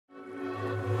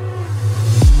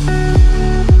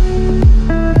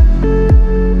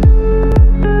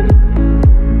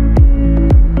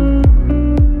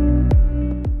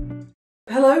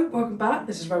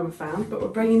This is Roman Found, but we're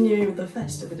bringing you the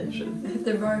festive edition.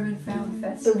 The Roman Found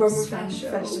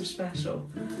Festive Special.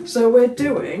 So we're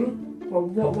doing, well,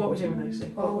 what are we doing, Lucy?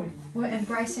 We're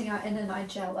embracing our inner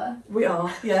Nigella. We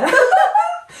are, yeah.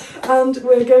 And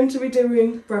we're going to be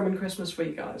doing Roman Christmas for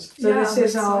you guys. So yeah, this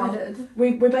is excited.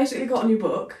 We basically got a new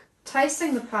book.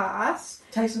 Tasting the Past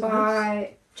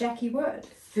by Jackie Wood.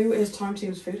 Who is Time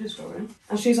Team's food historian.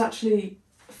 And she's actually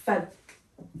fed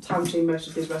Time Team most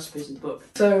of these recipes in the book.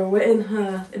 So we're in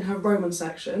her Roman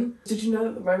section. Did you know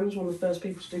that the Romans were one of the first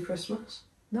people to do Christmas?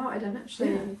 No, I don't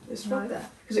actually know that.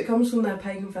 Because it comes from their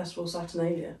pagan festival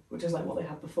Saturnalia, which is like what they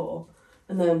had before.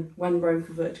 And then when Rome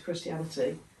converted to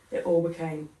Christianity, it all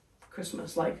became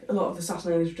Christmas. Like a lot of the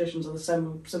Saturnalia traditions are the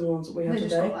similar ones that we have today. They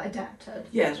just got like adapted.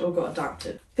 Yeah, it's all got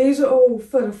adapted. These are all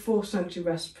full of 4th century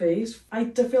recipes. I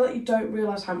feel like you don't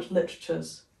realise how much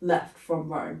literature's left from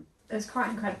Rome. It's quite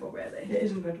incredible, really. It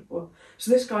is incredible.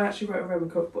 So this guy actually wrote a Roman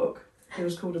cookbook. He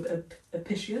was called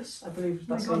Apicius, I believe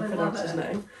that's how you pronounce his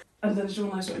name. And then did you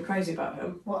want to know something crazy about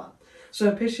him? What?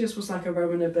 So Apicius was like a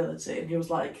Roman nobility, and he was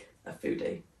like a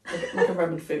foodie. Like a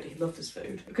Roman foodie. He loved his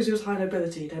food. Because he was high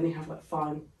nobility, he'd only have like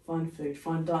fine food,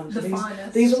 fine dining. So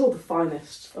these are all the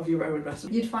finest of your Roman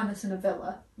recipes. You'd find this in a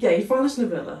villa. Yeah, you'd find this in a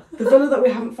villa. The villa that we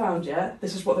haven't found yet,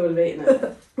 this is what they would have eaten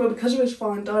in. But because of his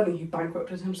fine dining, he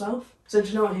bankrupted himself. So do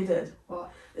you know what he did?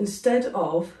 What? Instead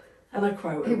of, and I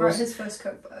quote, he wrote his first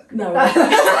cookbook. No.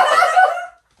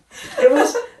 It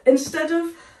was, instead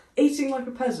of eating like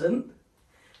a peasant,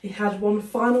 he had one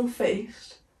final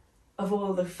feast of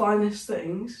all of the finest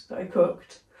things that he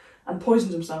cooked and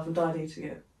poisoned himself and died eating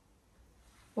it.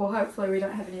 Well, hopefully we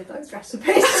don't have any of those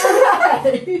recipes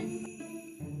today.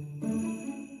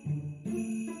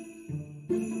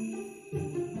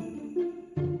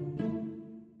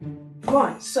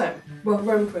 Right, so, well,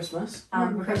 Roman Christmas.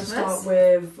 And we're going to start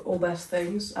with all best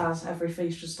things, as every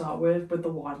feast should start with the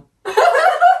wine.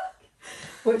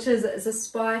 Which is it's a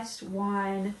spiced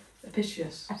wine.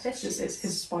 Apicius. It's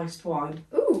his spiced wine.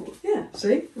 Ooh. Yeah,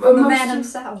 see? From the man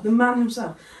himself. The man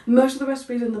himself. Most of the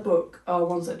recipes in the book are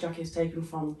ones that Jackie has taken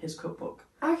from his cookbook.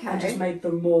 Okay. And just made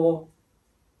them more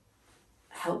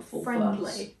helpful.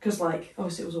 Friendly. Because, like,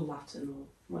 obviously it was all Latin or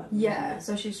whatever. Yeah,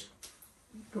 so she's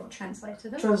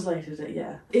translated it? Translated it,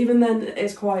 yeah. Even then,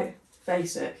 it's quite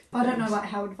basic. I don't know like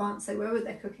how advanced they were with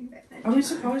their cooking back then. I mean,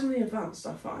 surprisingly advanced,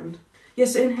 I find.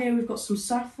 Yes, in here we've got some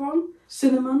saffron,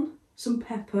 cinnamon, some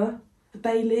pepper, the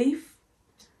bay leaf,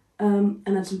 and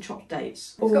then some chopped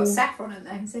dates. It's got saffron in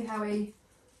there. You can see how he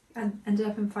ended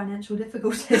up in financial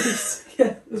difficulties.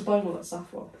 Yeah, there's buying all that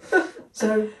saffron.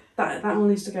 So that one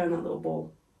needs to go in that little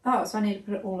bowl. Oh, so I need to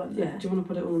put it all in there. Yeah, do you want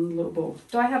to put it all in the little bowl?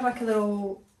 Do I have like a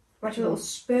little spoon? A little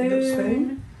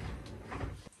spoon?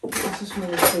 That's a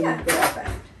small spoon. Yeah, perfect.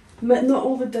 Not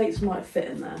all the dates might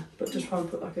fit in there, but just try and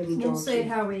put like a majority. We'll see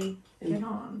how we get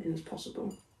on. In as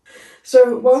possible.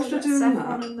 So whilst we're doing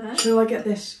that, shall I get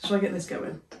this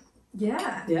going?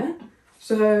 Yeah. Yeah?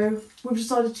 So we've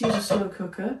decided to use a slow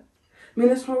cooker. I mean,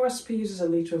 this whole recipe uses a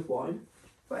litre of wine.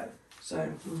 Well.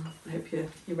 So I hope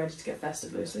you're ready to get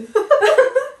festive, Lucy.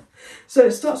 So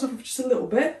it starts off with just a little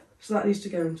bit, so that needs to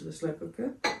go into the slow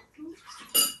cooker.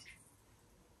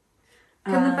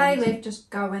 Can the bay leaf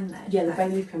just go in there? Yeah, the bay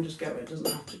leaf can just go in, it doesn't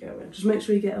have to go in. Just make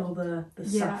sure you get all the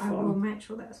saffron. Yeah, I will make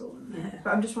sure that's all in there. Yeah.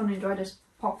 But I'm just wondering, do I just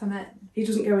pop them in? He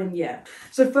doesn't go in yet.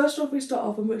 So first off, we start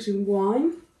off by mixing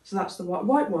wine. So that's the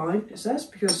white wine, it says,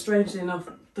 because strangely enough,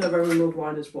 the Roman mulled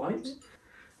wine is white.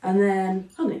 And then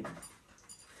honey.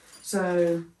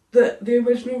 So the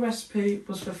original recipe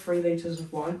was for 3 litres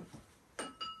of wine.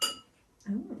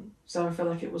 Oh. So I feel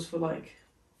like it was for like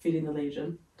feeding the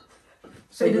legion.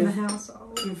 So feeding the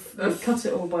household. We've cut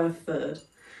it all by a third.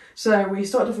 So we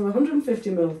started off with 150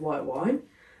 ml of white wine,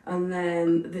 and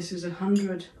then this is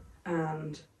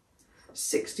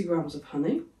 160 grams of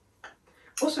honey.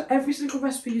 Also, every single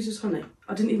recipe uses honey.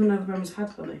 I didn't even know the Romans had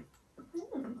honey.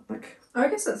 Like, I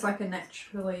guess it's like a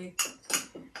naturally.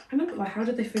 I know, but like, how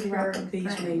did they figure out that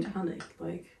bees made honey?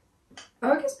 Like,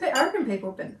 I reckon people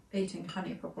have been eating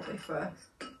honey probably for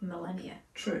millennia.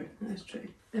 True, that is true.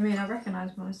 I mean, I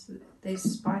recognise most of these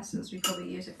spices we probably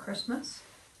use at Christmas.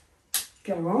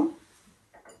 Go on.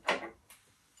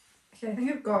 Okay, I think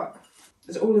I've got.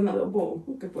 Is it all in that little bowl?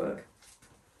 Oh, good work.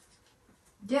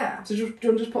 Yeah. So do you want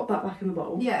to just pop that back in the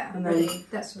bowl? Yeah, and then ready.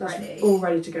 That's ready. All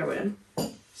ready to go in.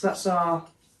 So that's our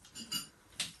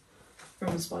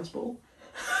Roman spice ball.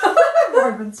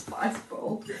 Roman spice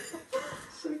ball.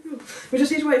 So good. We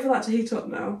just need to wait for that to heat up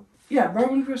now. Yeah,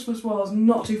 Roman Christmas was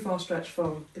not too far stretched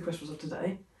from the Christmas of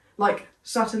today. Like,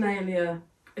 Saturnalia,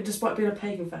 despite being a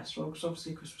pagan festival, because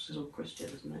obviously Christmas is all Christian,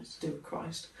 isn't it? It's to do with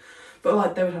Christ. But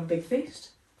like, they would have a big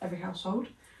feast. every household.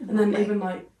 And then even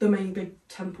like the main big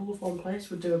temple of one place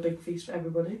would do a big feast for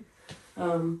everybody.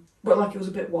 But like it was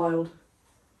a bit wild.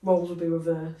 Roles would be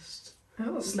reversed.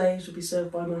 Oh. Slaves would be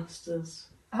served by masters.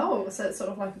 Oh, so it's sort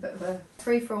of like a bit of a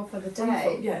free-for-all for the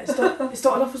day. Yeah, it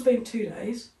started off as being 2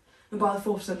 days, and by the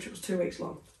 4th century it was 2 weeks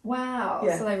long. Wow,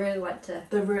 Yeah. so they really like to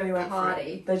They really went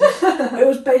party. For it. They just, it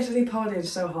was basically partying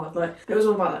so hard. Like it was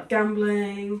all about like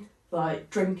gambling, like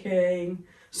drinking,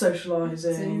 socialising. So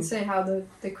you can see how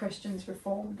the Christians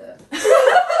reformed it.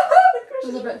 It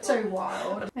was a bit too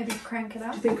wild. Maybe crank it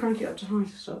up. Do you think crank it up to high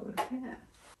to start with? Yeah.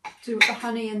 Do the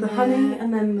honey in The there. honey,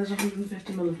 and then there's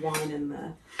 150 ml of wine in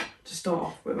there to start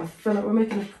off with. I feel like we're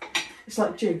making it's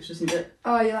like juice, isn't it?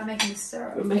 Oh, you're like making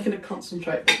syrup. We're making a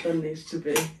concentrate that then needs to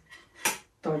be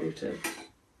diluted.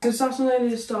 So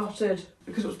Saturnalia started,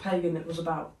 because it was pagan, it was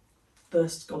about the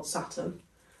god Saturn,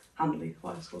 handily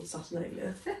why it's called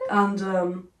Saturnalia.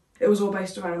 And it was all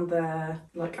based around their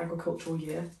like agricultural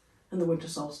year and the winter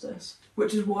solstice,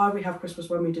 which is why we have Christmas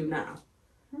when we do now.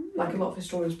 Like a lot of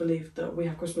historians believe that we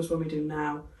have Christmas when we do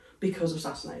now because of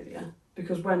Saturnalia.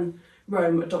 Because when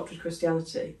Rome adopted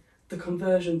Christianity, the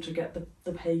conversion to get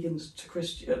the pagans to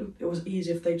Christian, it was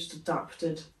easy if they just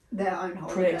adapted Their own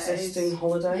holidays. pre-existing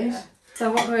holidays. Yeah.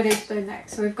 So what do we need to do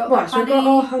next? So we've got Right, the so honey. we've got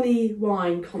our honey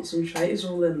wine concentrate is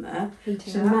all in there.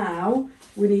 Heating So up. now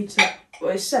we need to,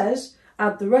 well it says,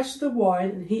 add the rest of the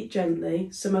wine and heat gently,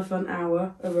 simmer for an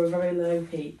hour over a very low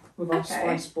heat with our Okay.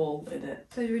 spice ball in it.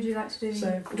 So would you like to do So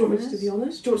the do you want me to do the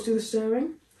honours? Do you want to do the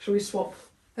stirring? Shall we swap?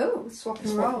 Oh, swap and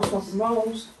Swap roll. and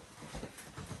rolls.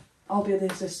 I'll be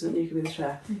the assistant, you can be the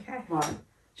chef. Okay. Right.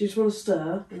 Do you just want to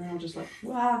stir? And then I'll just like,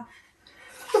 wah.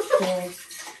 Stir.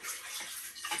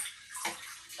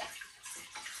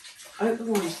 I hope the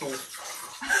wine's good.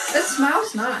 It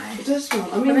smells nice. It does smell.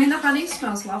 I mean, the honey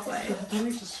smells lovely. I don't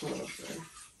need to swallow it through.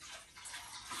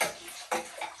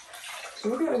 So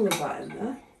we'll get all of that in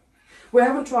there. We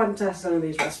haven't tried and tested any of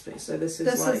these recipes, so this is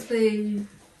This like is the.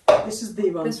 this is the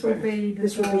run This through. will be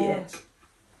This will be it.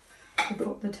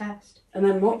 The test. And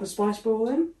then what? The spice ball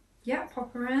in, Yeah,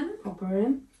 pop her in. pop her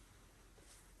in,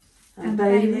 And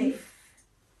bay bay leaf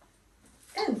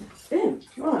In. in.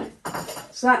 Right.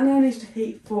 So that now needs to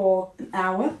heat for an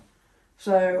hour.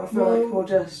 So I feel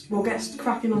like we'll get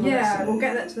cracking on the rest Yeah, of it. we'll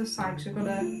get that to the side because we've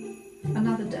got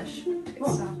another dish. to get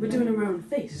Well, started. we're doing a Roman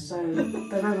feast, so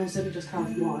the Romans didn't just have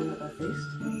wine at their feast.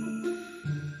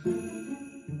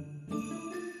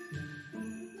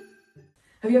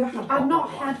 Have you ever had hot I've not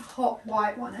wine? had hot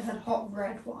white wine. I've had hot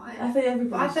red wine. I think everybody.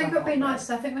 But I think it would be nice.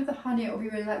 I think with the honey, it would be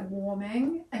really like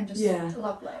warming and just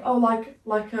lovely. Oh,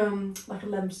 like a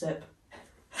lem sip.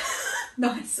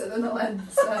 Nicer than a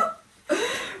lens.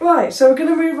 Right, so we're going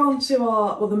to move on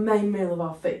to the main meal of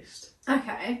our feast,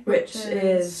 Okay. which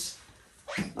is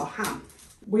our ham.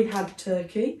 We had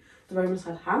turkey. The Romans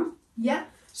had ham. Yeah.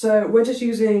 So we're just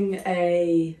using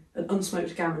an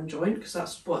unsmoked gammon joint because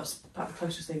that's what's about the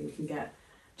closest thing we can get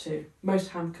to. Most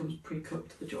ham comes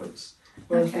pre-cooked, the joints,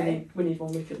 whereas Okay. we need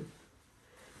one we can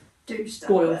Do stuff.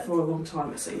 boil with. for a long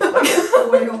time. It seems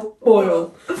Boil.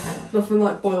 boil, nothing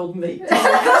like boiled meat.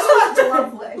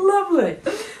 Lovely. Lovely.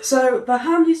 So the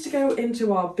ham needs to go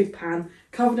into our big pan,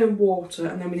 covered in water,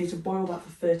 and then we need to boil that for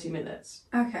 30 minutes.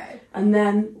 Okay. And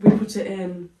then we put it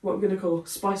in what we're going to call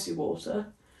spicy water.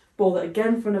 Boil it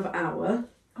again for another hour.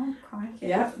 Oh, crikey.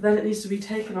 Yeah, then it needs to be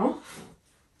taken off,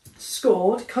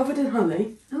 scored, covered in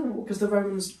honey, Oh, because the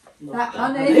Romans love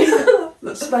that their honey.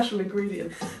 That's a special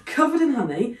ingredient. Covered in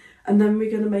honey, and then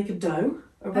we're going to make a dough,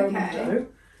 a Roman dough,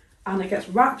 and it gets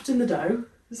wrapped in the dough.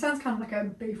 It sounds kind of like a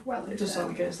beef Wellington. It does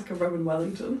sound like it, it's like a Roman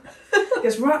Wellington. It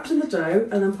gets wrapped in the dough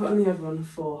and then put in the oven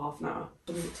for half an hour.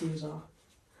 So we get to use our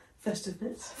festive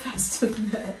bits. Festive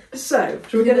bit. So,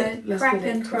 shall we get it? Let's crack get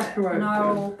it. into Crack it, her and open.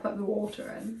 I'll put the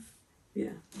water in. Yeah,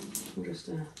 we'll just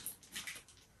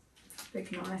Big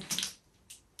knife.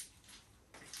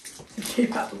 To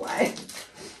keep out the way.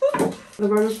 the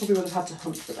Romans probably would have had to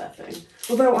hunt for their thing.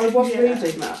 Although I was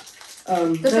reading that.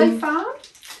 Did they farm?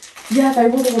 Yeah, they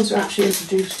were the ones who actually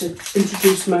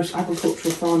introduced most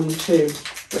agricultural farming to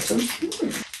Britain.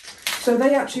 So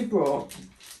they actually brought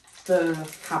the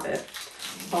habit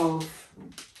of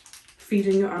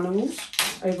feeding your animals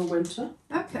over winter,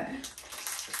 Okay.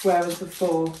 whereas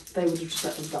before they would have just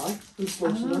let them die and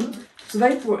slaughtered them. So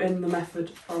they brought in the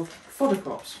method of fodder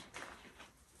crops,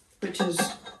 which is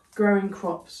growing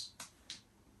crops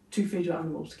to feed your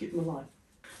animals to keep them alive.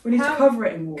 We need to cover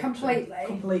it in water. Completely?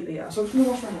 Completely, yeah. So I'm just going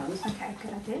to wash my hands. Okay,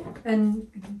 good idea. And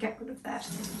we can get rid of that.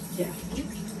 Yeah.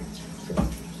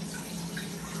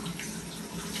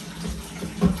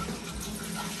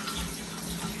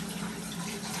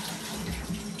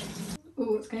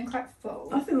 Oh, it's getting quite full.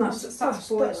 I think that's, Once it starts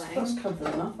that's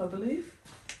covered enough, I believe.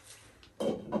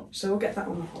 So we'll get that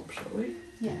on the hob, shall we?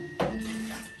 Yeah.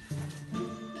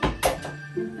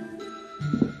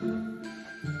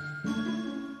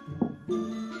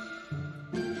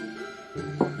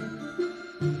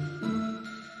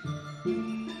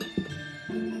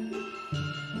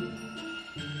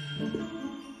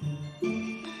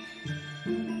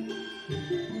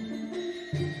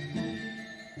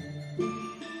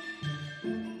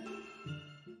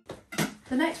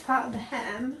 The next part of the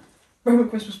ham. Roman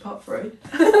Christmas Part 3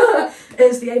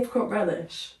 is the apricot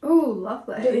relish. Oh,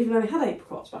 lovely. I didn't even know they had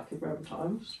apricots back in Roman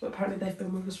times, but apparently they've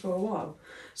been with us for a while.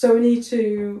 So we need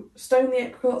to stone the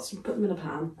apricots and put them in a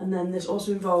pan, and then this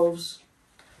also involves,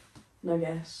 no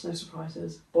guess, no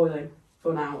surprises, boiling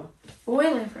for an hour.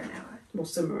 Boiling for an hour. Or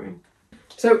simmering.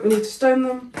 So we need to stone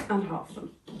them and halve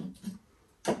them.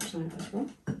 So that's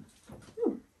one.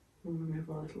 We'll remove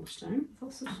our little stone. I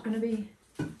thought this was going to be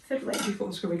fiddly. You thought this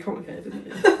was going to be complicated, didn't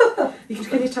you?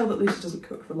 Can you tell that Lucy doesn't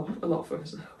cook for a lot for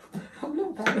herself? I'm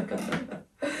not bad.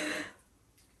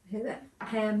 Hear that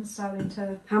ham's starting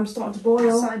to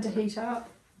boil. starting to heat up.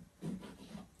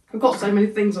 We've got so many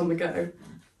things on the go.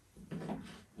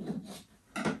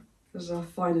 This is our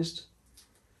finest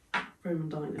Roman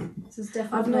dining. This is I've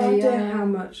definitely no idea how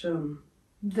much.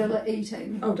 villa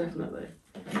eating. Oh, definitely.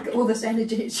 All this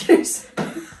energy it's used.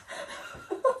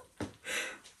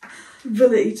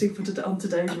 Villa eating on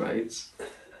today's rates.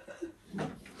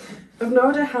 I've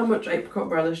no idea how much apricot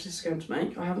relish this is going to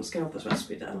make. I haven't scaled this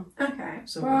recipe down. Okay.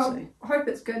 So well, we'll see. I hope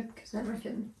it's good because then we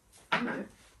can,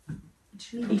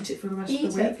 Eat it for the rest of eat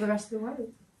the week. it for the rest of the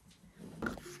week.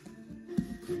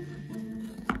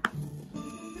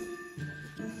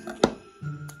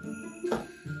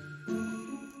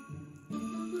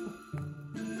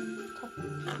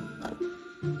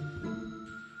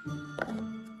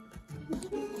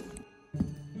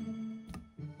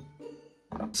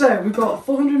 So we've got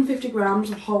 450 grams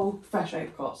of whole fresh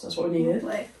apricots. That's what we needed.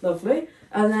 Lovely. Lovely.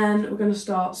 And then we're going to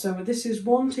start. So this is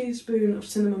 1 teaspoon of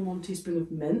cinnamon, 1 teaspoon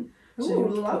of mint. So you Ooh,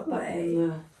 want to put that lovely.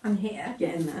 in And here,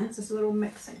 get in there. it's just a little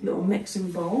mixing. Little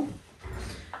mixing bowl.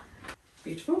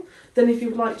 Beautiful. Then if you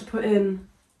would like to put in,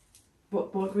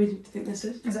 what ingredient do you think this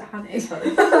is? Is it honey? It's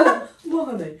honey. More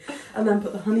honey. And then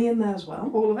put the honey in there as well.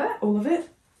 All of it? All of it.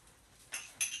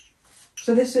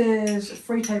 So this is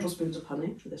 3 tablespoons of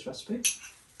honey for this recipe.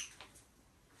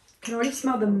 Can already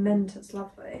smell the mint, it's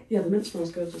lovely. Yeah, the mint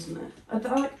smells good, doesn't it?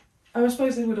 I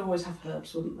suppose they would always have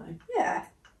herbs, wouldn't they? Yeah.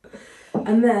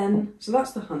 And then, so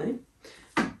that's the honey.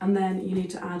 And then you need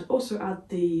to also add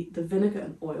the vinegar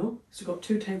and oil. So we've got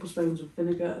 2 tablespoons of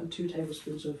vinegar and 2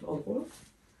 tablespoons of olive oil.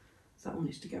 So that one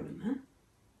needs to go in there.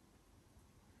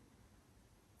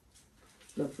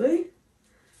 Lovely.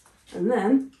 And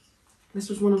then, this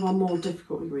was one of our more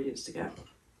difficult ingredients to get.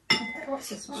 Okay, what's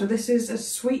this one? So this is a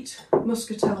sweet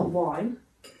muscatel wine.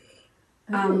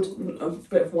 And a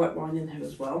bit of white wine in here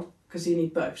as well, because you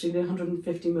need both. So you need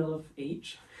 150ml of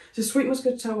each. So sweet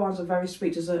muscatel wine is a very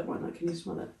sweet dessert wine. Like, can you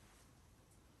smell it?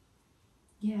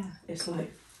 Yeah. It's very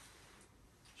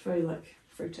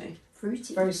fruity.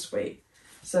 Fruity. Very sweet.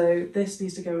 So this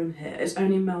needs to go in here. It's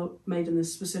only made in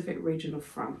this specific region of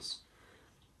France.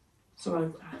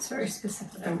 So That's very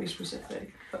specific. Very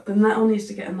specific. Then that all needs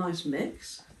to get a nice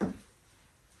mix.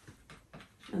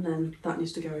 And then that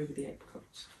needs to go over the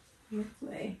apricots.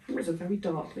 Lovely. It's a very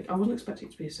dark. I wasn't expecting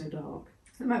it to be so dark.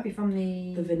 It might be from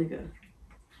the vinegar.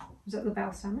 Is that the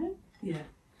balsamic? Yeah,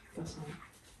 that's right.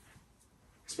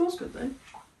 It smells good though.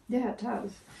 Yeah, it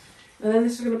does. And then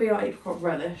this is going to be our apricot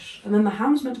relish. And then the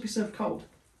ham's meant to be served cold.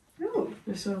 Oh.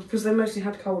 So, because they mostly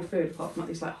had cold food apart from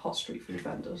these hot street food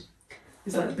vendors.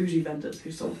 These bougie vendors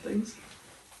who sold things.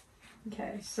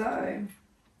 Okay, so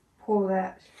pour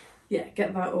that. Yeah,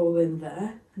 get that all in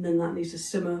there. And then that needs to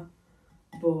simmer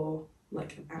for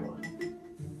an hour.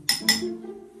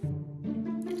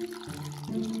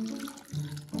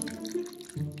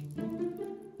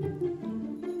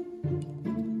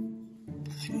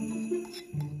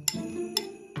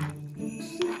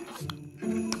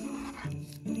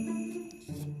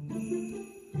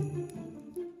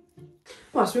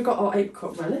 Right, so we've got our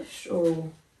apricot relish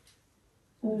all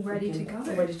ready to go. All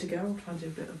ready to go. I'll try and do a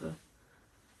bit of a...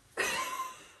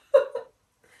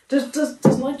 Does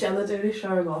Nigella do this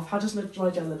showing off? How does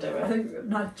Nigella do I it? think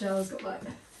Nigella's got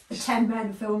a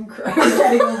 10-man film crew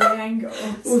getting all the angles.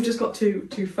 We've just got two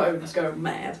phones going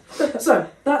mad. So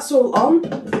that's all on,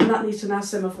 and that needs to now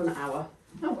simmer for an hour.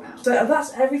 Oh wow. So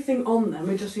that's everything on then.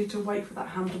 We just need to wait for that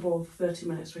ham to boil for 30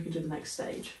 minutes so we can do the next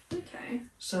stage. Okay.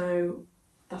 So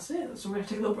that's it. So we have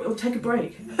to take a little. We'll take a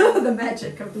break. The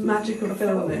magic of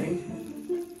filming.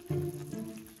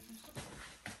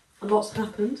 a lot's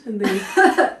happened in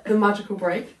the magical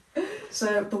break.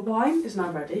 So the wine is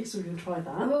now ready, so we can try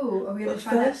that. Oh, are we going to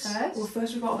try that first? Well,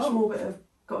 first we've got a small bit of,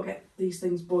 got to get these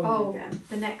things boiling again.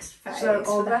 The next phase So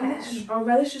for the hen. our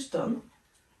relish is done.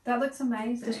 That looks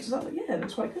amazing. Yeah, it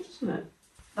looks quite good, doesn't it?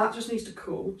 That just needs to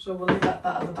cool, so we'll leave that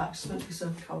at the back. It's meant to be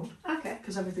served cold. Okay.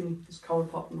 Because everything is cold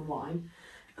apart from the wine.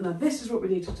 And then this is what we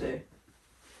need to do.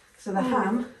 So the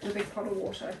ham... A big pot of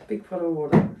water. Big pot of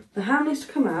water. The ham needs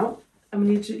to come out, and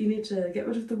you need to get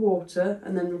rid of the water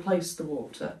and then replace the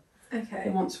water. Okay.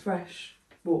 It wants fresh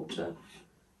water.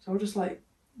 So I'll just like...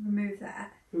 Remove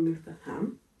that. Remove the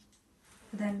ham.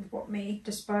 Then what,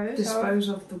 dispose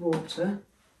of the water.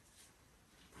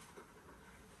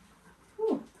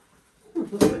 Oh,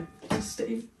 lovely.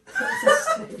 Steam.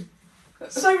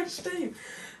 So much steam.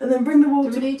 And then bring the water...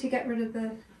 Do we need to get rid of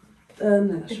the no,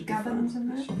 that should be gubbins fine.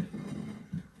 in there?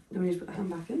 Then we need to put the ham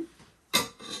back in.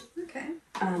 Okay.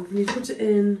 And we need to put it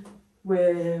in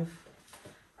with...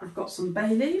 I've got some bay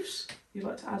leaves you'd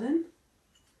like to add in.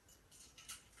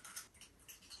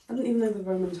 I didn't even know the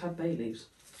Romans had bay leaves.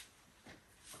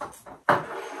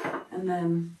 And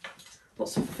then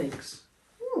lots of figs.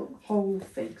 Ooh. Whole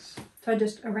figs. So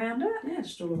just around it? Yeah,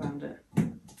 just all around it.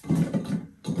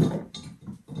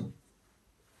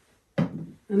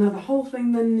 And now the whole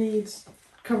thing then needs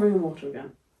covering in water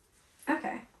again.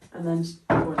 Okay. And then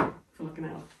boil it for like an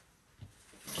hour.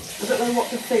 I don't know what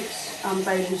the figs and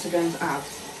bay leaves are going to add.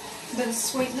 A bit of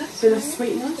sweetness. Bit of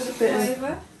sweetness, Bit of bit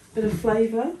flavour. Bit of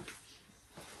flavour.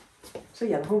 So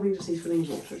yeah, the whole thing just needs filling with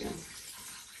water again.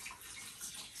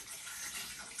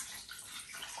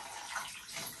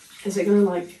 Is it going to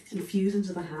like infuse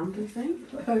into the ham, do you think?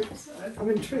 I hope so. I'm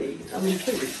intrigued. I mean,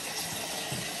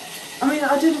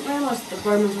 I didn't realise that the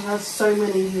Romans had so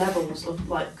many levels of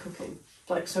like cooking,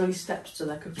 like so many steps to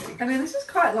their cooking. I mean, this is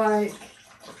quite like...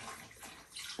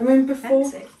 I mean,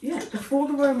 before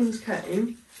the Romans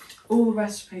came, all the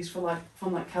recipes from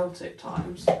Celtic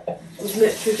times was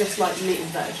literally just like meat and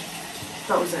veg.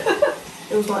 That was it.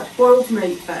 It was like boiled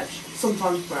meat, veg,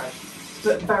 sometimes bread,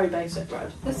 but very basic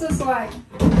bread. This is like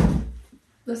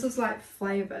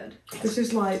flavoured. This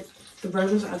is like the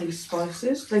Romans adding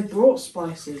spices. They brought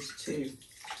spices to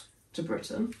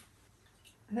Britain.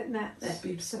 I think that's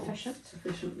Beautiful. sufficient.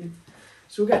 Sufficiently.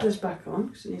 So we'll get this back on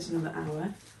because it needs another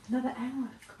hour. Another hour.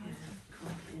 Yeah,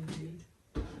 quite indeed.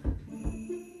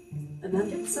 And then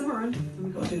It's simmering. then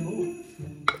we've got to do more.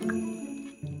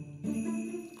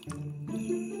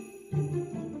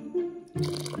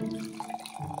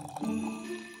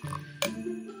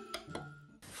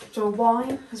 So our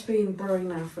wine has been brewing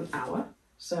now for an hour.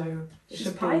 So it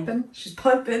She's piping. She's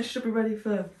piping. Should be ready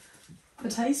for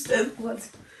tasting.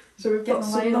 Let's So we've get got the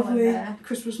some ladle in lovely there.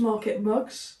 Christmas market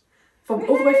mugs from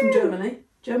all the way from Germany.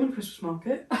 German Christmas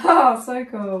market. Oh, so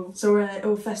cool. So we're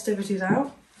all festivities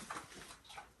out.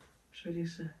 Show you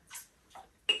this.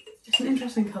 It's an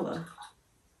interesting colour.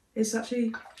 It's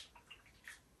actually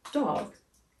dark.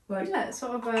 Like Yeah, it's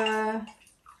sort of a...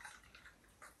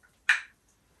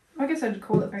 I guess I'd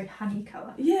call it very honey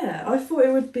colour. yeah, I thought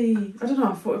it would be. I don't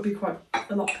know. I thought it would be quite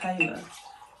a lot paler.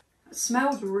 It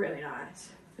smells really nice.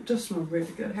 It does smell really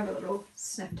We good. have a little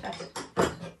sniff test.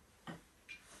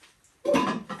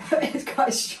 It's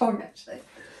quite strong actually.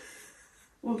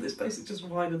 Well, it's basically just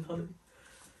wine and honey.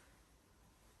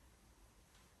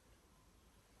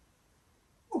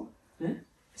 Oh. Yeah,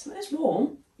 it's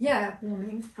warm. Yeah,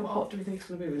 warming. How hot do we think it's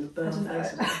going to be when the I burn don't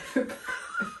faces?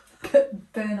 know.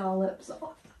 Burn our lips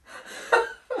off.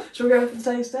 Shall we go for the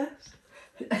taste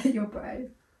test? You're brave.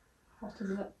 Hot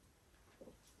is it?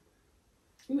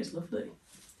 Oh, it's lovely.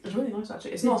 It's really nice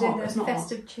actually. It's We not do hot. the It's not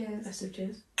festive hot. cheers. Festive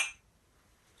cheers.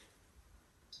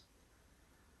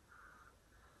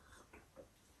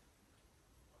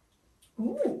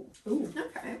 Ooh. Ooh.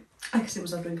 Okay. I guess it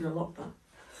was I'm drinking a lot then.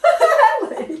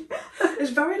 Really?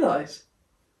 It's very nice.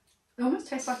 It almost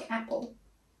tastes like apple.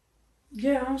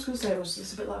 Yeah, I was going to say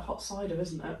it's a bit like hot cider,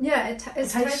 isn't it? Yeah, it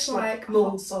tastes like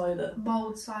mulled cider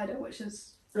mulled cider, which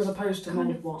is as opposed to kind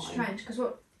mulled of wine. strange. Because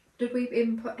what did we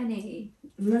even put any?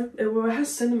 No, it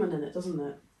has cinnamon in it, doesn't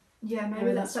it? Yeah, maybe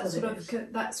Maybe that's that's that what sort it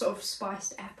of that sort of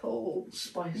spiced apple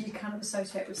Spice. you kind of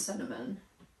associate with cinnamon.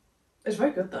 It's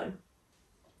very good though.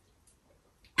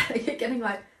 You're getting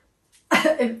like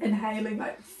inhaling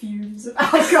like fumes of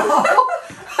alcohol.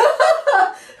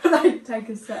 Like take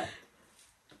a sip.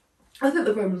 I think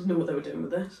the Romans knew what they were doing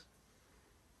with this.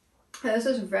 Yeah, this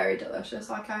is very delicious.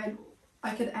 Like I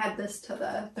could add this to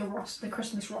the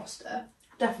Christmas roster.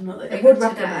 Definitely, I Even would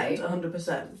today. recommend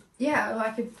 100%. Yeah,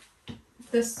 like if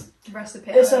this recipe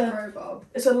It's I a- approve of.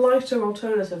 It's a lighter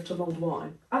alternative to mulled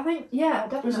wine, I think yeah,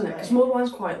 definitely. isn't it? Because mulled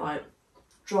wine's quite like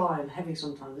dry and heavy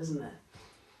sometimes, isn't it?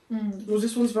 Mm. Well,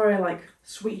 this one's very like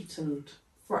sweet and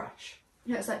fresh.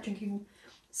 Yeah, it's like drinking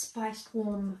spiced,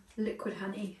 warm, liquid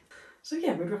honey. So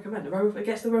yeah, we'd recommend it. It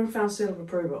gets the Roman seal of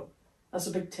approval. That's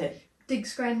a big tick.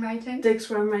 Dig's grain rating? Dig's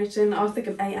grain rating, I was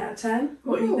thinking 8 out of 10.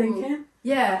 What are you thinking?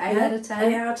 Yeah, 8 out of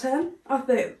 10. 8 out of 10. I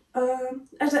think,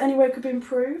 is there any way it could be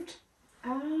improved? I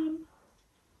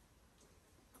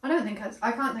don't think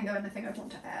I can't think of anything I'd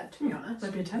want to add, to be honest.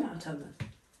 Maybe a 10 out of 10 then.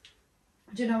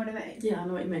 Do you know what I mean? Yeah, I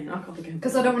know what you mean. I can't think of anything.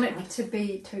 Because I don't want it to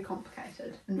be too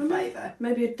complicated in flavour.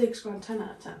 Maybe a Dig's grain 10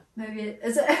 out of 10. Maybe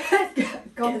is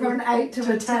it gone from an 8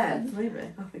 to a 10? Maybe,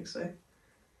 I think so.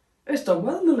 It's done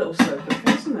well in the little slow cooker,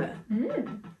 isn't it?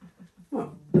 Mm.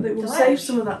 Well, I think we'll save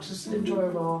some of that to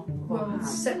enjoy our We'll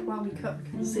sit while we cook.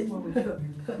 Sit while we cook.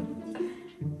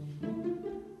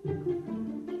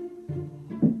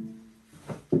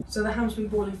 So the ham's been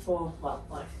boiling for, well,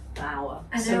 like an hour.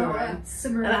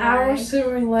 Simmering. An hour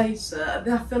simmering later.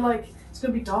 I feel like it's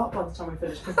going to be dark by the time we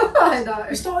finish cooking. I know.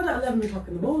 We started at 11 o'clock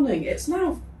in the morning. It's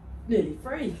now nearly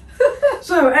 3.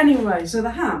 So anyway, so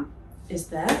the ham is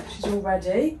there. She's all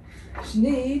ready. She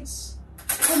needs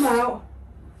to come out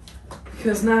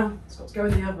because now it's got to go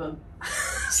in the oven.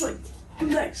 It's like the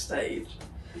next stage.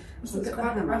 Let's look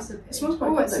at the recipe. It smells quite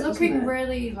oh, good it's though, looking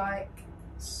really like,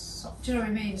 do you know what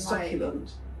I mean? Succulent.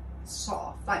 Like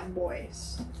soft, like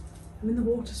moist. I mean, the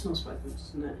water smells quite good,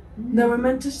 doesn't it? No, we're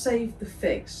meant to save the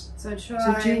figs. So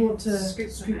do you want to scoop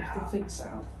the figs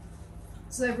out?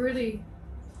 So they've really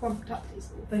bumped up these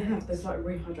little They have. They've like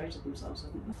rehydrated themselves,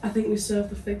 haven't they? I think we serve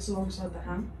the figs alongside the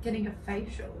ham. Getting a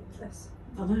facial with this.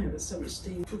 I know, there's so much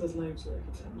steam. Oh, there's loads of it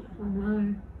down there. I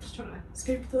know. Just trying to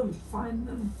Scoop them. find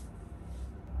them.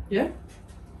 Yeah?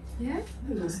 Yeah? I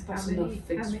think that's enough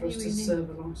figs for us to serve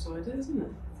alongside it, isn't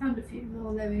it? Found a few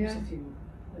more, there we go. There's a few more.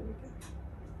 There we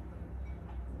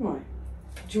go. Right.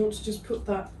 Do you want to just put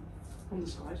that on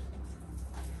the side?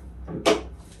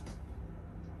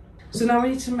 So now we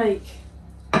need to make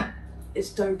its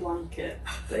dough blanket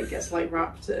that it gets like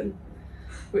wrapped in,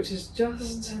 which is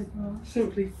just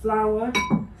simply flour,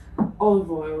 olive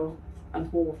oil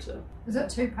and water. Is that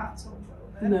 2 parts olive oil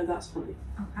there? No, that's honey.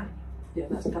 Oh, honey. Yeah,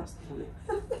 that's the honey.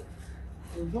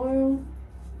 Olive oil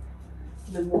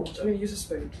and then water. I'm going to use a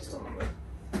spoon to start with.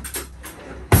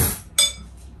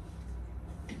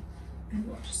 And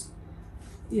what, just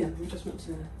Yeah, we just want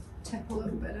to tap a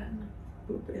little bit in.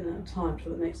 put a bit in at a time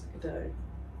till it makes like a dough.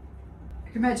 I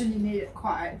can imagine you need it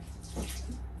quite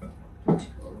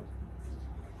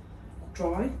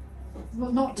Dry?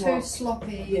 well, not too Well,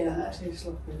 sloppy Yeah, either. not too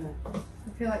sloppy there. I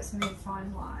feel like it's going to be a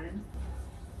fine line.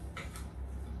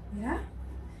 Yeah?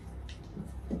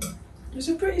 It's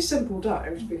a pretty simple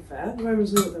dough, to be fair. The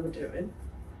Romans knew what they were doing.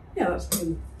 Yeah, that's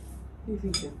good. What are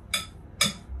you thinking?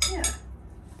 Yeah.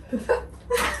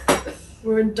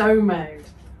 We're in dough mode.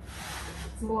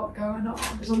 There's a lot going on.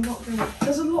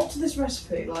 There's a lot to this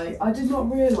recipe. Like, I did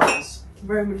not realise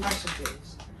Roman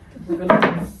recipes were going to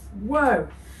be, we're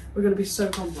going to be so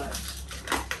complex.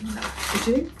 No. Did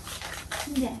you?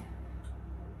 No.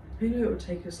 Who knew it would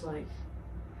take us like,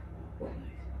 what,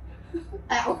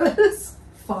 Hours.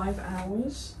 5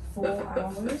 hours? 4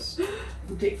 hours?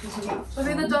 Ridiculous amount of I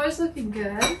mean, the time. dough's looking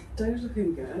good. Dough's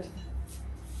looking good.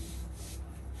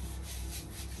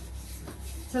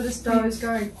 So this dough is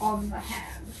going on the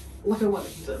ham. Like a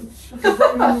Wellington. Like a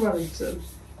Roman Wellington.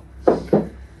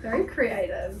 Very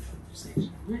creative.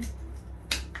 Right.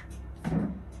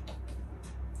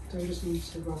 So we just need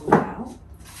to roll it out.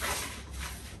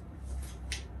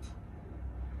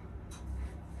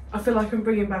 I feel like I'm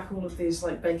bringing back all of these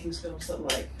like baking skills that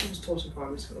like I was taught in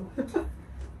primary school.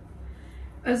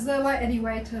 Is there like any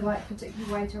way to like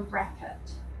particular way to wrap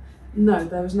it? No,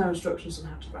 there was no instructions on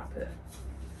how to wrap it.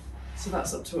 So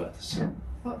that's up to us.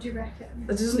 What do you reckon?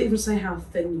 It doesn't even say how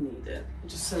thin you need it. It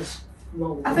just says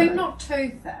roll. I think not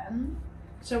too thin.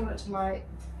 So I want it to like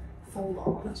fall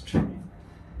off. That's true.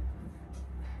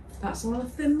 That's a lot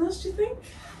of thinness, do you think?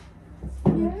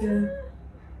 Yeah.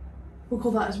 We'll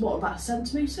call that as what, about a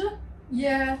centimetre?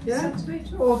 Yeah. Yeah.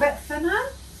 Centimetre. Or a bit thinner.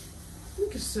 I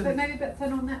think it's But maybe a bit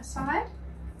thin on that side.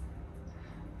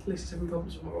 at least it's having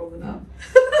problems with more than that.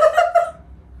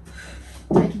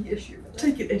 Taking issue with it.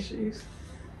 Taking issues.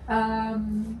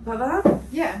 Like that?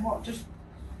 Yeah, and what? Just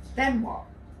then what?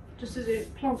 Just as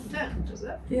it plonked in, does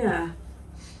it? Yeah.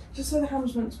 Just so the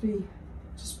ham's meant to be,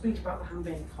 to speak about the ham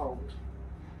being cold.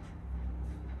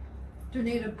 Do we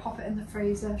need to pop it in the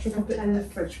freezer? Should we pop it in the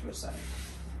fridge for a sec?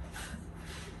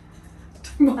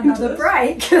 Another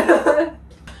break.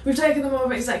 We've taken the more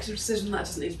of an executive decision that it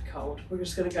doesn't need to be cold. We're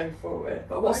just going to go for it.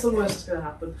 But what's the worst that's going to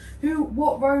happen?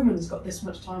 What Roman's got this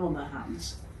much time on their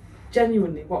hands?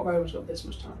 Genuinely, what Rome's got this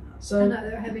much time now? So I know they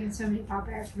were having so many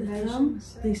barbaric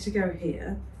invasions. So. needs to go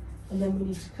here, and then we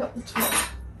need to cut the top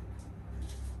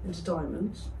into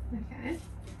diamonds. Okay.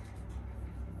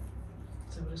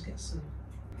 So we'll just get some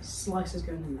slices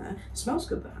going in there. It smells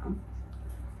good, the ham.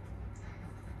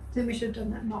 I think we should have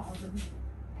done that not on the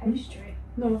pastry.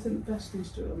 No, I think the best thing to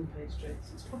do it on the pastry.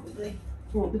 It's probably.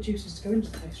 We want the juices to go into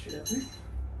the pastry, don't we? It's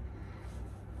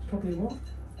probably what?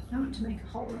 I want to make a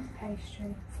hole in the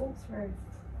pastry. Fall through.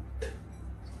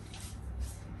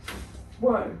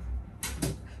 Whoa.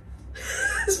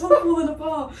 It's all falling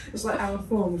apart. It's like our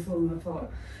form falling apart.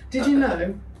 Did you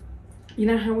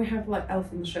know how we have like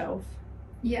Elf on the Shelf?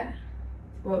 Yeah.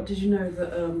 Well, did you know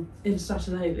that in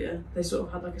Saturnalia they sort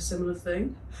of had like a similar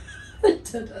thing?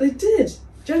 They did,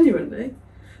 genuinely.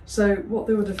 So what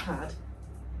they would have had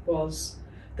was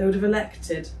they would have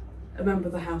elected a member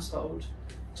of the household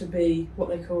to be what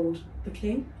they called the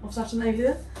king of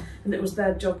Saturnalia, and it was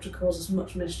their job to cause as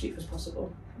much mischief as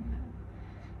possible.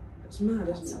 It's mad,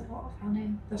 That's isn't it? a lot of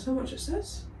honey. That's how much it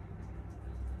says.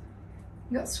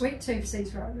 You got sweet tooth,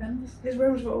 these Romans. These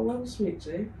Romans got a well sweet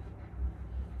too.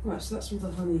 Right, so that's all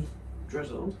the honey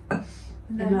drizzled. And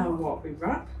And now what? We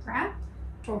wrap? wrap.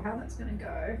 Or how that's going to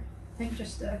go. I think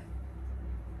just to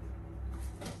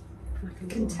Like a little-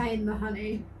 contain the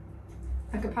honey,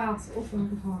 like a parcel.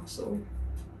 like a parcel.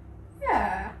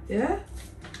 Yeah. Yeah?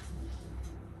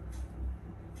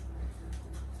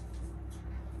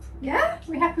 Yeah?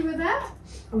 We happy with that?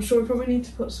 I'm sure we probably need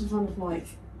to put some kind of like,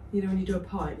 you know, when you do a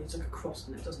pie, it needs like a cross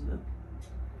in it, doesn't it?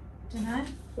 Don't know.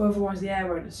 Well, otherwise the air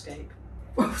won't escape.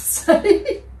 We'll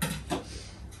see.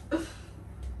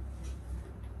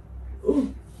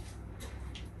 Ooh.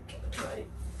 Right.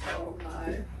 Oh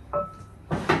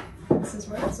no. This is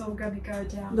where it's all going to go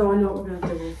down. No, I know what we're going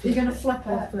to do. You're going to flip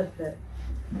I'll it. flip it.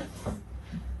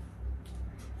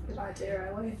 Good idea,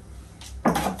 Ellie.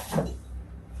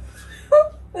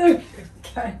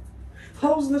 Okay.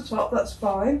 Holes in the top, that's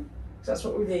fine. 'Cause that's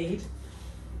what we need.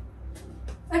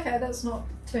 Okay, that's not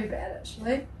too bad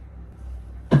actually.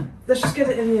 Let's just get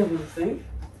it in the oven,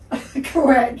 I think.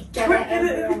 Correct. Get it in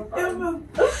the oven.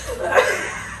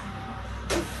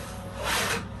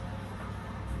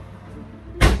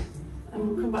 And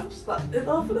we'll come back to that in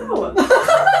half an hour.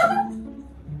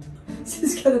 This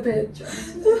is going to be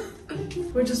interesting.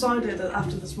 We decided that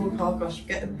after the small car crash,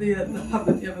 get the pan in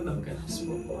the oven, that we're going to have some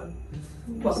more wine.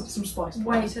 Well, some spiced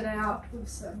wine. Wait it out with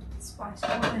some spice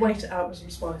wine. Wait it out with some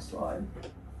spiced wine.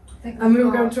 I think And we we've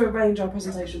were going got- to arrange our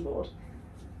presentation board.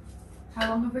 How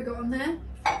long have we got on there?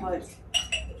 Like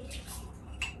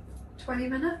 20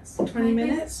 minutes? 20 maybe?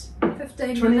 minutes?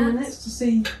 15 20 minutes? minutes to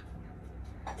see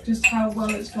just how well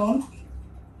it's gone.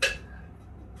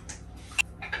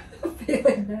 I'm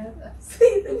feeling nervous.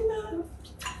 Feeling nervous.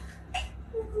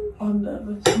 I'm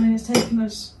nervous. I mean, it's taken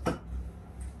us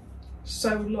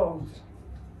so long.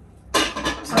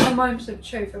 So the moment of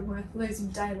truth and we're losing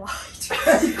daylight.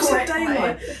 It's a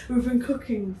daylight. We've been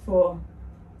cooking for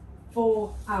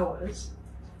 4 hours.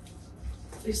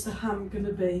 Is the ham going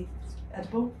to be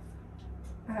edible?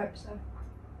 I hope so.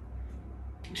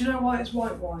 Do you know why it's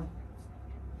white wine?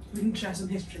 We can share some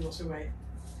history whilst we wait.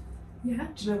 Yeah?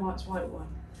 Do you know why it's white wine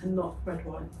and not red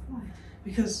wine? Why?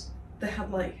 Because they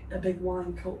had like a big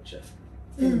wine culture.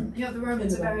 Yeah, the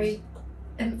Romans in are very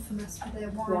infamous for their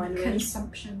wine Wineries.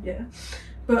 consumption. Yeah.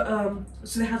 But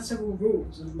so they had several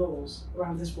rules and laws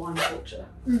around this wine culture.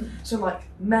 So like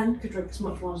men could drink as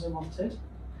much wine as they wanted,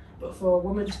 but for a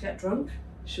woman to get drunk,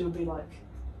 she would be like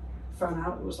thrown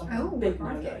out. It was like a Oh, big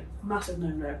crikey. no-no, massive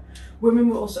no-no. Women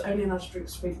were also only allowed to drink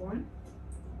sweet wine,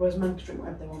 whereas men could drink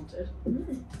whatever they wanted.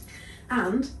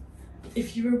 And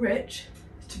if you were rich,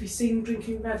 to be seen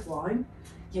drinking red wine,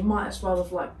 you might as well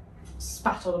have like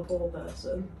spat on a poor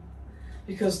person,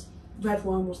 because red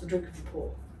wine was the drink of the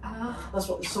poor. Ah, That's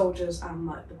what the soldiers and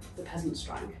like the peasants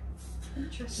drank. Which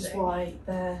interesting. is why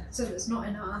they're So it's not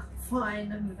in our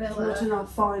fine villa. not in our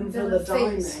fine Villa villa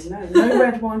dining. feast. No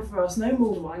red wine for us, no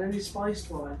mulled wine, only spiced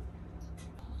wine.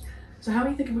 So how are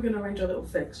you thinking we're going to arrange our little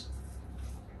figs?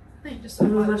 I think just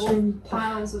I'm like imagining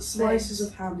piles of slices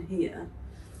figs. of ham here,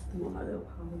 and what like little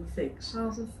pile of figs.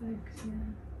 Piles of figs,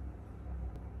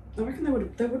 yeah. I reckon they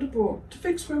would have brought. Do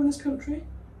figs grow in this country?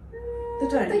 They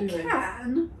don't, They do they?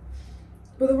 can.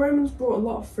 But the Romans brought a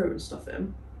lot of fruit and stuff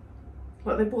in.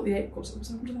 Like they brought the apricots. What was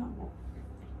happened to that one?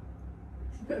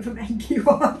 It's a bit of a manky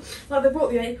one. Like they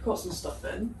brought the apricots and stuff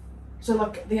in. So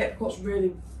like the apricot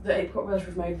relish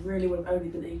we've made really would have only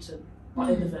been eaten like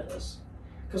in the villas,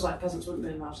 because like peasants wouldn't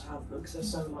be allowed to have them because they're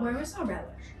so like Where is our relish?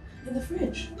 in the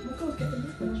fridge. Oh my god, get the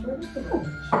relish. Where is the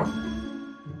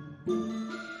relish?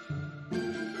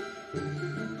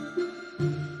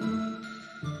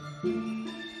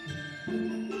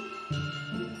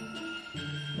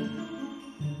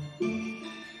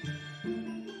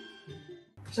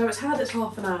 So it's had its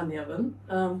half an hour in the oven.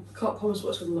 Can't promise what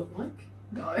it's going to look like.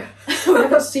 No. We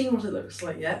haven't seen what it looks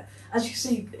like yet. As you can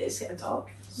see, it's getting dark.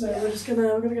 So Yeah.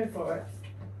 we're gonna go for it.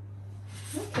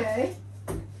 Okay.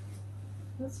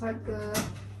 Looks like the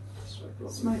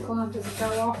smoke alarm doesn't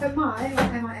go off. It might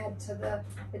add to the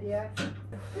video.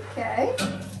 Okay.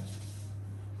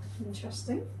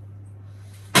 Interesting.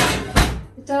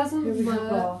 It doesn't Here we go.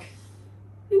 look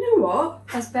You know what?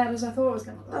 as bad as I thought it was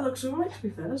going to That look. looks alright to be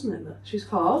fair, doesn't it? Look, she's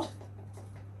hard.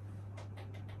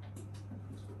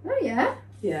 Oh yeah.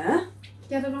 Yeah.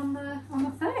 Get it on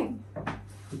the thing.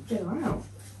 Get her out.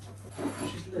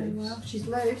 She's loose. Well, she's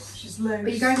loose. She's loose.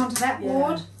 But you're going onto that Yeah.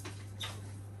 board.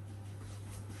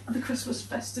 And the Christmas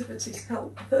festivities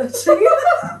help 13.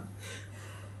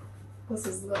 This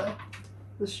is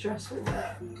the stressful bit.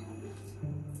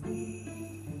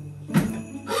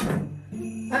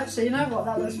 Actually, you know what?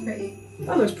 That looks pretty.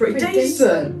 That looks pretty Pretty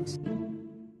decent.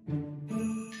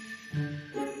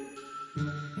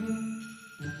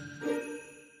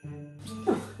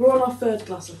 We're on our third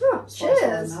glass of spice wine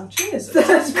cheers. now. Cheers. Third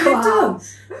It's done.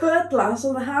 glass. Third glass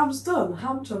and the ham's done. The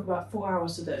ham took about 4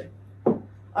 hours to do.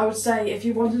 I would say if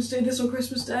you wanted to do this on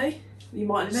Christmas Day, you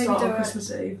might need to Maybe start do on it.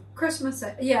 Christmas Eve. Christmas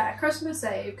Eve. Yeah, Christmas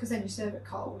Eve, because then you serve it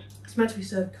cold. It's meant to be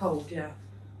served cold, yeah.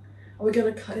 Are we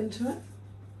going to cut into it?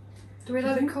 Do we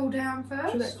let it cool down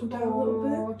first? Should we let it cool down a little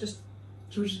bit? Or just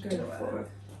Should we just go for it?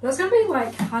 there's gonna be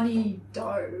like honey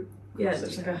dough. Yeah, it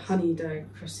looks like a honey dough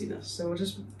crustiness. So we'll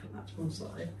just put that to one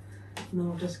side. And then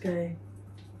I'll just go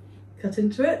cut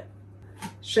into it.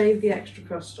 Shave the extra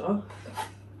crust off.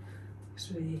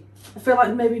 I feel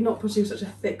like maybe not putting such a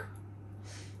thick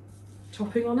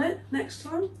topping on it next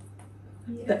time.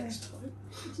 Yeah. Next time.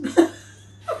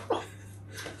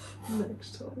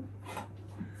 Next time.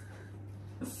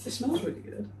 It smells really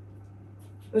good.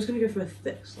 I was going to go for a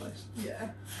thick slice. Yeah.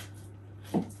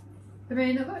 I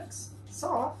mean, it looks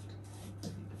soft.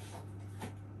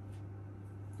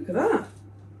 Look at that.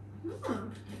 Hmm.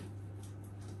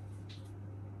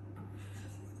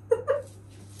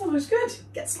 That looks good.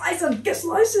 Get slicing. Get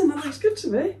slicing, that looks good to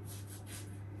me.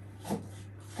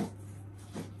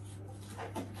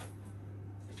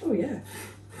 Oh yeah.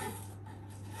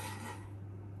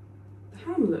 The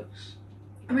ham looks,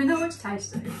 I mean, that looks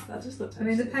tasty. that does look tasty. I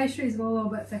mean, the pastries are a little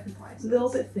bit thick in a places. little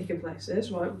bit thick in places,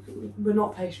 right? We're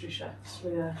not pastry chefs.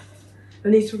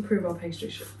 We need to improve our pastry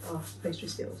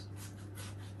skills.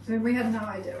 I mean, we had no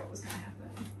idea what was going to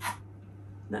happen.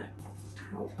 No.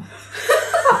 Ow.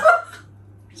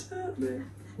 It's hurt me.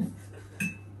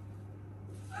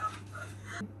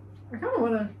 I kind of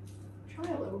want to try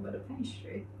a little bit of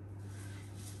pastry.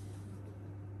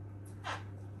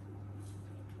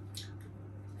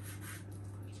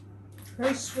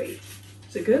 Very sweet.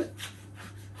 Is it good?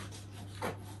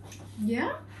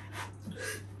 Yeah?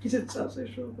 You didn't sound so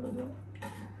sure about that.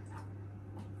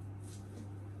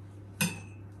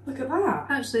 Look at that.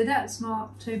 Actually, that's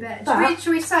not too bad. That-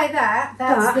 Should we say that?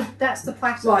 That's the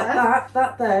platter. Right,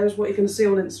 that there is what you're going to see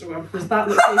on Instagram because that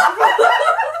looks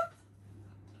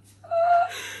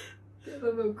Get a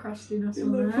little crustiness a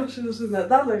on little there. crustiness in there.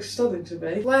 That looks stunning to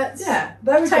me. Let's Yeah,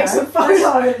 there we take go. some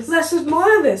photos. Let's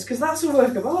admire this because that's a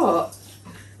work of art.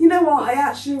 You know what? I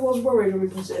actually was worried when we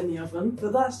put it in the oven,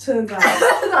 but that's turned out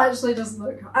That actually doesn't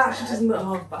look half actually bad. doesn't look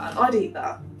half bad. I'd eat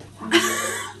that.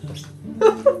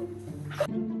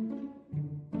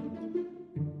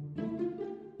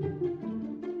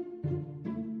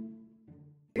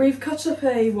 We've cut up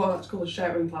what's called a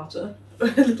sharing platter.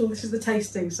 This is the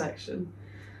tasting section.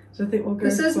 So I think we'll go.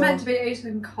 This is for- meant to be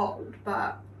eaten cold,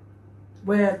 but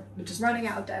We're just running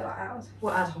out of daylight hours.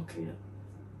 we're ad hocing it.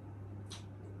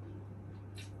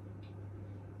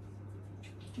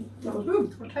 That was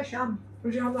good. What tastes yum.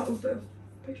 Would you have that with a bit of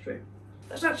pastry?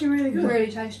 That's actually really good.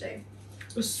 Really tasty.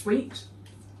 It's sweet.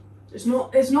 It's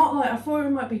not like I thought it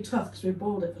might be tough because we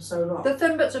boiled it for so long. The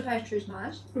thin bits of pastry is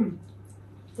nice.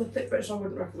 The thick bits I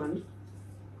wouldn't recommend.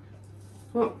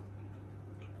 But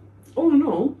all in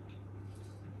all,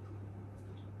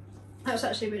 That's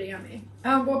actually really yummy.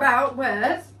 What about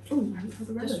with, oh, I haven't had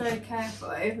the relish. just very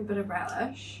carefully, with a bit of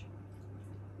relish.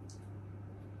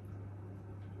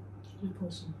 Let me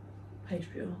pour some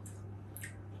pastry off.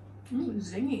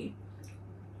 Zingy.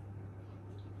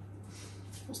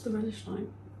 What's the relish like?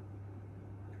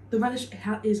 The relish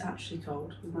is actually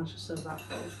cold. We managed to serve that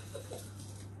cold.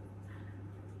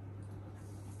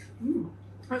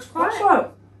 It's quite, That's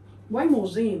like way more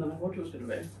zingy than I thought it was going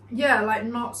to be. yeah, like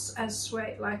not as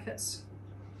sweet, like it's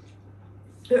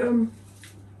It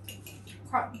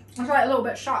it's like a little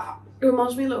bit sharp,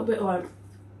 reminds me a little bit like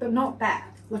but not bad.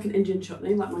 an Indian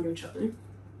chutney, like mango chutney.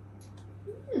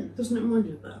 Doesn't it remind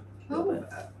you of that? A little bit.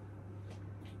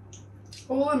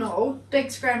 All in all,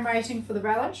 Dig's gram rating for the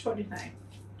relish, what do you think?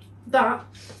 That's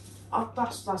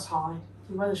high.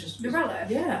 The relish is The relish?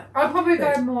 Yeah. I'd probably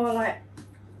Big. go more like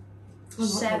I like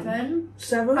 7.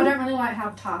 7? I don't really like how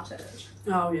tart it is.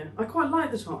 Oh yeah, I quite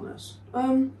like the tartness.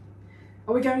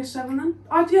 Are we going 7 then?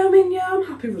 I'm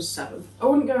happy with 7. I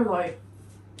wouldn't go like.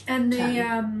 And the 10.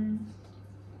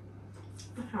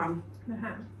 Ham. the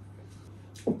ham.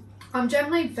 I'm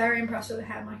generally very impressed with the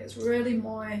ham. Like, it's really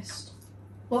moist,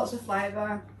 lots of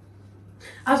flavour.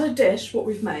 As a dish, what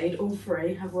we've made, all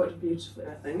 3 have worked beautifully.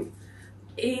 I think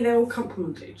they all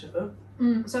complement each other.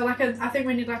 So like I think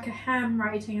we need like a ham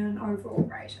rating and an overall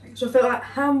rating. So I feel like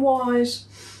ham wise,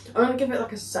 I'm gonna give it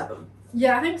like a 7.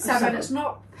 Yeah, I think 7. 7. It's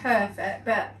not perfect,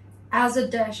 but as a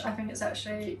dish, I think it's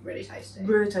actually really tasty.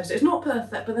 Really tasty. It's not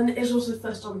perfect, but then it is also the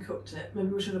first time we cooked it. Maybe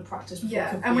we should have practiced before.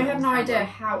 Yeah, and we have no idea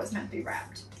how it's meant to be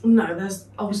wrapped. No, there's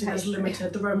Pastry.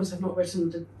 limited. The Romans have not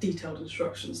written the detailed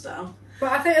instructions down.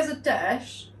 But I think as a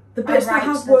dish, The bits that rate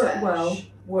have the worked dish. well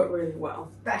work really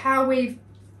well. but how we've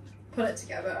put it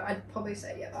together, I'd probably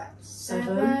say like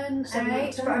 7, 7 out of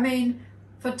 8. 10. But I mean,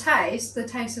 for taste, the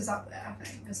taste is up there. I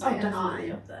think it's like a definitely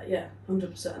 9. up there. Yeah,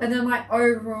 100%. And then like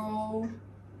overall,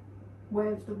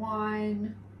 with the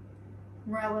wine,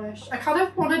 relish, I kind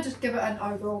of want to just give it an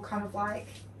overall kind of like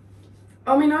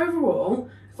I mean, overall,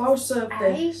 if I was served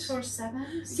 8 this, or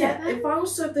 7. yeah, if I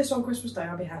was served this on Christmas Day,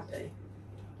 I'd be happy.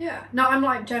 Yeah. No, I'm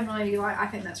like generally like I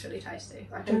think that's really tasty.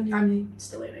 Like I'm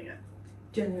still eating it.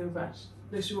 Genuine impressed.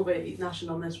 Lucy will be gnashing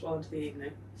on this well into the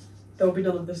evening. There will be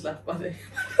none of this left by the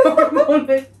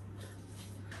morning.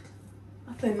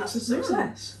 I think that's a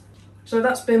success. So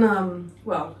that's been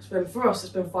it's been for us.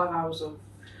 It's been 5 hours of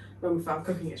when we found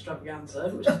cooking extravaganza,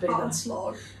 which has been Hard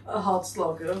slog. a hard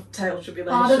slog of tail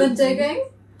tribulation. Harder than digging.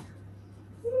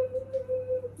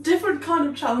 Different kind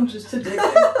of challenges to digging.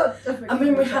 I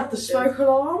mean, we had the smoke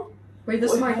alarm. The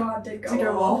smoke alarm did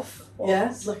go off.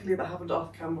 Yes, luckily that happened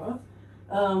off camera.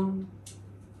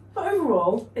 But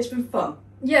overall, it's been fun.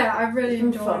 Yeah, I really It's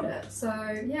been enjoyed fun. it.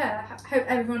 So yeah, hope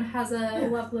everyone has a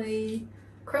lovely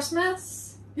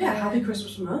Christmas. Yeah, happy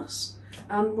Christmas from us.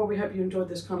 And well, we hope you enjoyed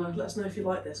this kind of. Let us know if you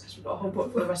like this because we've got a whole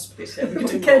book full of recipes here. We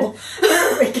can do more.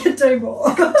 We could do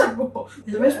more.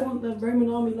 There is one, the Roman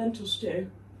army lentil stew.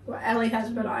 Well, Ellie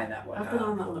has been eyeing that one. I've been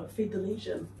on that one up. Feed the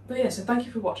Legion. But yeah, so thank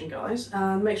you for watching, guys.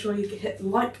 And make sure you hit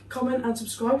like, comment, and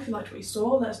subscribe if you liked what you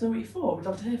saw. Let us know what you thought. We'd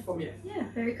love to hear from you. Yeah,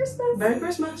 Merry Christmas. Merry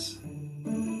Christmas.